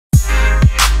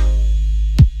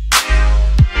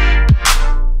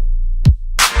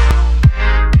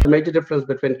The major difference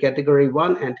between category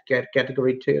 1 and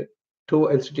category 2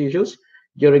 institutions.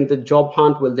 During the job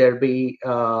hunt, will there be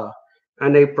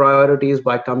any priorities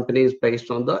by companies based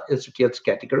on the institute's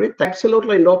category?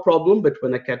 Absolutely no problem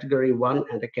between a category 1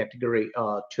 and a category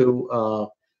 2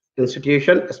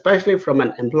 institution, especially from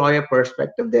an employer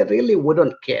perspective. They really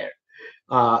wouldn't care.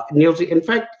 In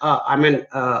fact,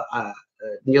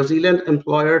 New Zealand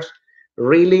employers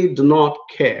really do not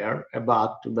care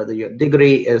about whether your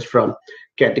degree is from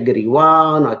category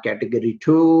 1 or category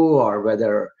 2, or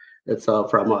whether it's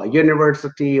from a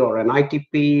university or an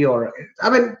ITP, or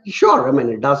sure,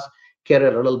 it does carry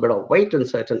a little bit of weight in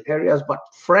certain areas, but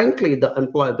frankly, the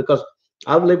employer, because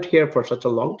I've lived here for such a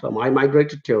long time, I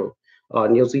migrated to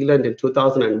New Zealand in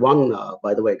 2001,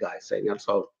 by the way, guys,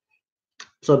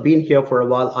 so being here for a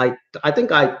while, I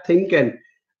think and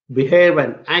behave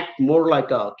and act more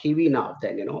like a Kiwi now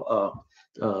than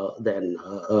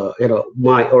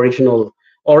my original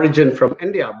origin from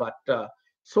India. But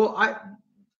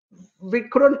we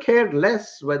couldn't care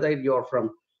less whether you're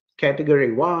from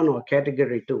category 1 or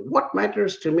category 2. What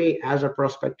matters to me as a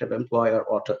prospective employer,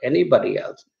 or to anybody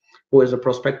else who is a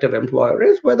prospective employer,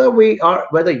 is whether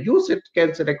you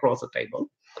can sit across the table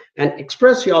and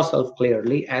express yourself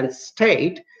clearly and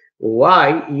state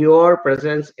why your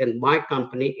presence in my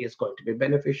company is going to be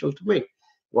beneficial to me.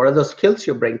 What are the skills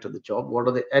you bring to the job?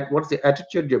 What's the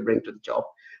attitude you bring to the job?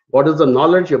 What is the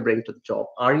knowledge you bring to the job?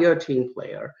 Are you a team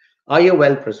player? Are you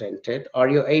well presented? Are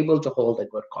you able to hold a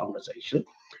good conversation?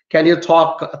 Can you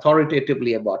talk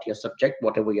authoritatively about your subject,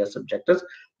 whatever your subject is?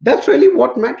 That's really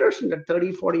what matters in the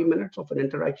 30-40 minutes of an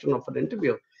interaction, of an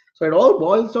interview. So it all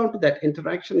boils down to that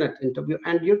interaction at interview.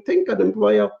 And you think an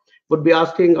employer would be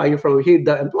asking, are you from here?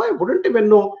 The employer wouldn't even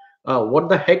know what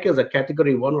the heck is a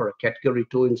category 1 or a category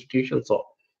 2 institution. So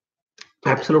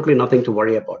absolutely nothing to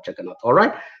worry about, Jagannath. All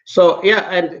right. So yeah,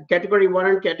 and category 1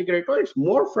 and category 2, it's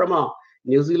more from a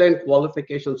New Zealand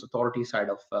Qualifications Authority side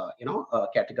of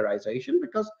categorization,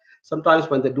 because sometimes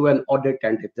when they do an audit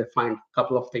and if they find a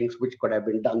couple of things which could have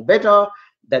been done better,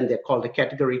 then they call the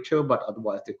category 2, but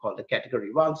otherwise they call the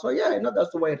category 1. So yeah,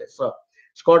 that's the way it is. So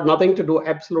it's got nothing to do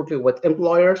absolutely with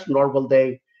employers, nor will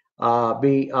they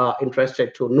be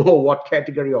interested to know what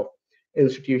category of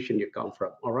institution you come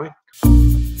from. All right.